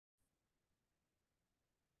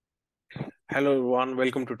Hello everyone,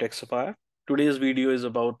 welcome to TechSafari. Today's video is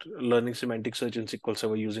about learning semantic search in SQL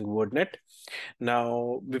Server using wordnet.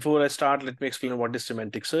 Now, before I start, let me explain what is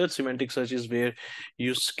semantic search. Semantic search is where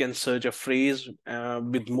you can search a phrase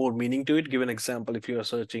with more meaning to it. Give an example: if you are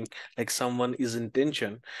searching like someone is in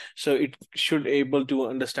tension, so it should able to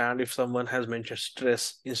understand if someone has mentioned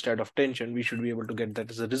stress instead of tension, we should be able to get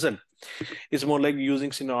that as a result. It's more like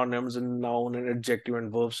using synonyms and noun and adjective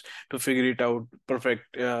and verbs to figure it out,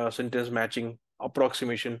 perfect sentence matching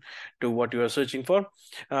approximation to what you are searching for.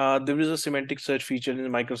 There is a semantic search feature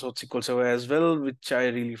in Microsoft SQL Server as well, which I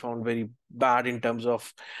really found very bad in terms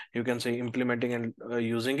of, you can say, implementing and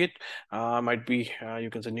using it. Might be you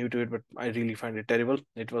can say new to it, but I really find it terrible.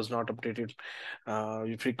 It was not updated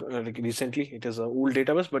like recently. It is a old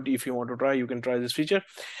database, but if you want to try, you can try this feature.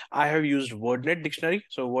 I have used wordnet dictionary.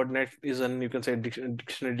 So wordnet is an, you can say,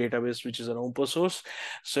 dictionary database which is an open source,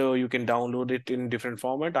 so you can download it in different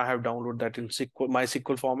format. I have downloaded that in SQL, my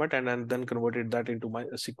SQL format, and then converted that into my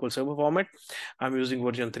SQL Server format. I'm using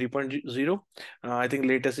version 3.0. I think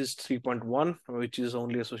latest is 3.1, which is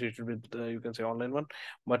only associated with you can say online one,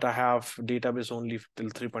 but I have database only till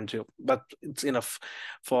 3.0, but it's enough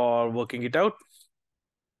for working it out.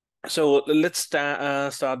 So let's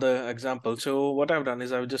start the example. So what I've done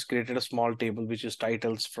is I've just created a small table which is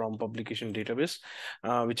titles from publication database,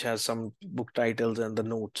 which has some book titles and the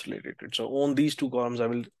notes related to it. So on these two columns, I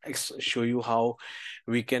will show you how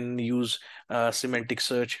we can use semantic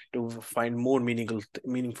search to find more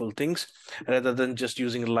meaningful things rather than just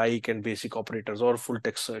using like and basic operators or full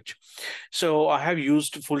text search. So I have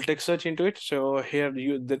used full text search into it. So here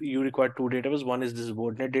you require two databases. One is this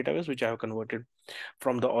WordNet database, which I have converted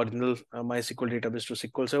from the original MySQL database to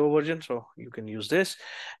SQL Server version. So you can use this,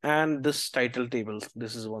 and this title table.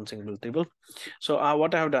 This is one single table. So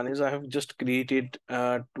what I have done is I have just created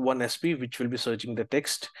one SP which will be searching the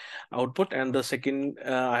text output, and the second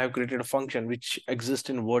I have created a function which exists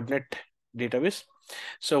in WordNet database.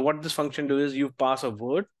 So what this function do is you pass a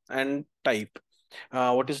word and type.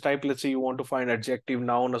 What is type? Let's say you want to find adjective,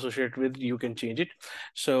 noun associated with, you can change it.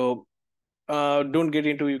 So don't get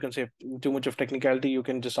into, you can say, too much of technicality. You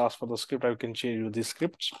can just ask for the script. I can share you the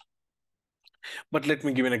scripts. But let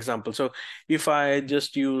me give an example. So if I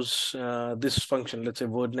just use this function, let's say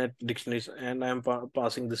wordnet dictionaries, and I'm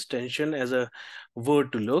passing this tension as a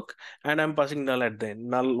word to look, and I'm passing null at the end.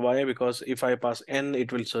 Null, why? Because if I pass n,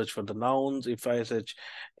 it will search for the nouns. If I search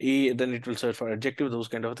e, then it will search for adjective, those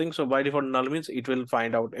kind of things. So by default, null means it will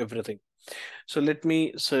find out everything. So let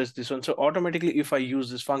me search this one. So automatically, if I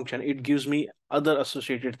use this function, it gives me other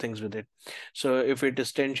associated things with it. So if it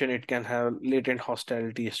is tension, it can have latent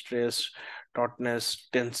hostility, stress, tautness,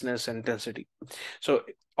 tenseness, and tensity. So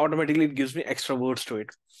automatically it gives me extra words to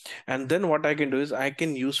it. And then what I can do is I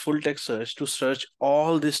can use full text search to search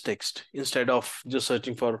all this text instead of just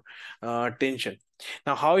searching for tension.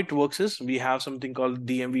 Now, how it works is we have something called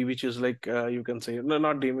DMV, which is like you can say, no,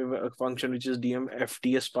 not DMV, a function which is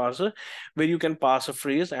DMFTS parser, where you can pass a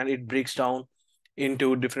phrase and it breaks down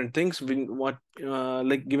into different things. What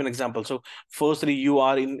like give an example. So firstly, you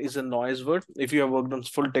are in is a noise word. If you have worked on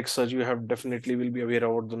full text search, you have definitely will be aware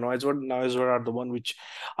about the noise word. Noise word are the one which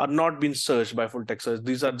are not being searched by full text search.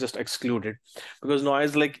 These are just excluded because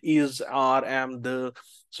noise like is, are, am, the,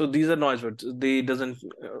 so these are noise words. They doesn't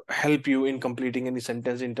help you in completing any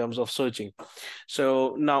sentence in terms of searching.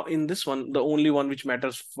 So now in this one, the only one which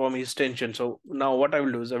matters for me is tension. So now what I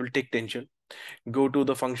will do is I will take tension, go to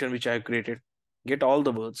the function which I have created, get all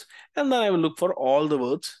the words, and then I will look for all the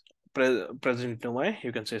words present to my,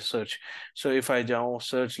 you can say, search. So if I now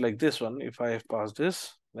search like this one, if I pass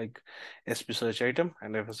this like SP search item,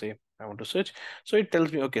 and if I say I want to search, so it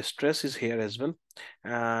tells me, okay, stress is here as well,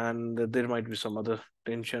 and there might be some other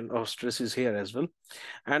tension or stress is here as well,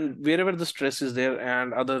 and wherever the stress is there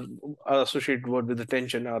and other associated word with the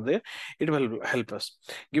tension are there, it will help us.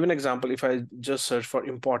 Give an example. If I just search for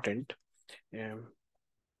important, um,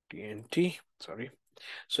 TNT, sorry.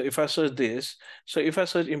 So if I search this, so if I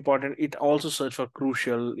search important, it also search for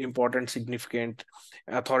crucial, important, significant,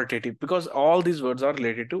 authoritative, because all these words are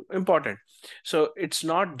related to important. So it's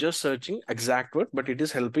not just searching exact word, but it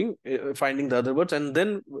is helping finding the other words and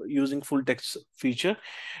then using full text feature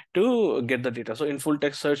to get the data. So in full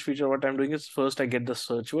text search feature, what I'm doing is first I get the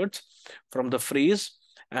search words from the phrase.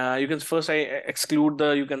 You can first I exclude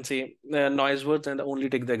the, you can say, noise words and only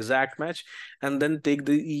take the exact match, and then take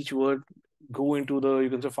the each word, go into the, you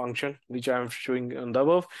can say, function which I'm showing on the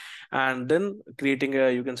above, and then creating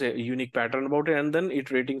a, you can say, a unique pattern about it, and then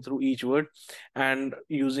iterating through each word and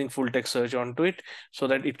using full text search onto it so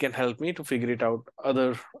that it can help me to figure it out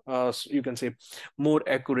other you can say more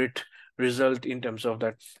accurate result in terms of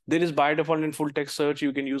that. There is by default in full text search,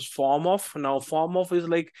 you can use form of. Now, form of is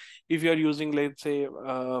like if you are using, let's say,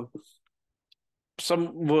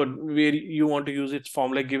 some word where you want to use its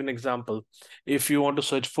form, like give an example. If you want to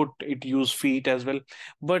search foot, it use feet as well,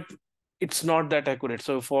 but it's not that accurate.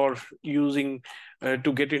 So for using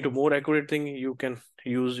to get into more accurate thing, you can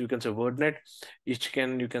say wordnet. Each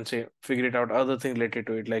can you can say figure it out other thing related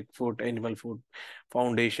to it, like foot, animal foot,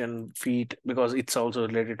 foundation, feet, because it's also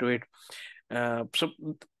related to it. So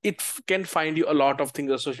can find you a lot of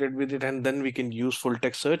things associated with it, and then we can use full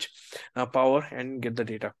text search power and get the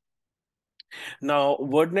data. Now,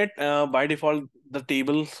 WordNet, by default, the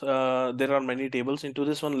tables, there are many tables into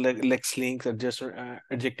this one, like lex links,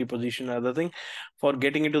 adjective position, other thing. For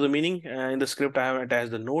getting into the meaning, in the script, I have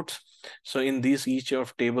attached the notes. So in these, each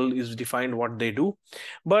of table is defined what they do.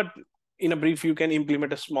 But in a brief, you can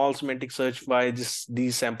implement a small semantic search by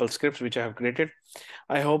these sample scripts, which I have created.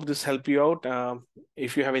 I hope this helped you out.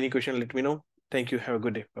 If you have any question, let me know. Thank you. Have a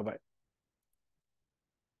good day. Bye-bye.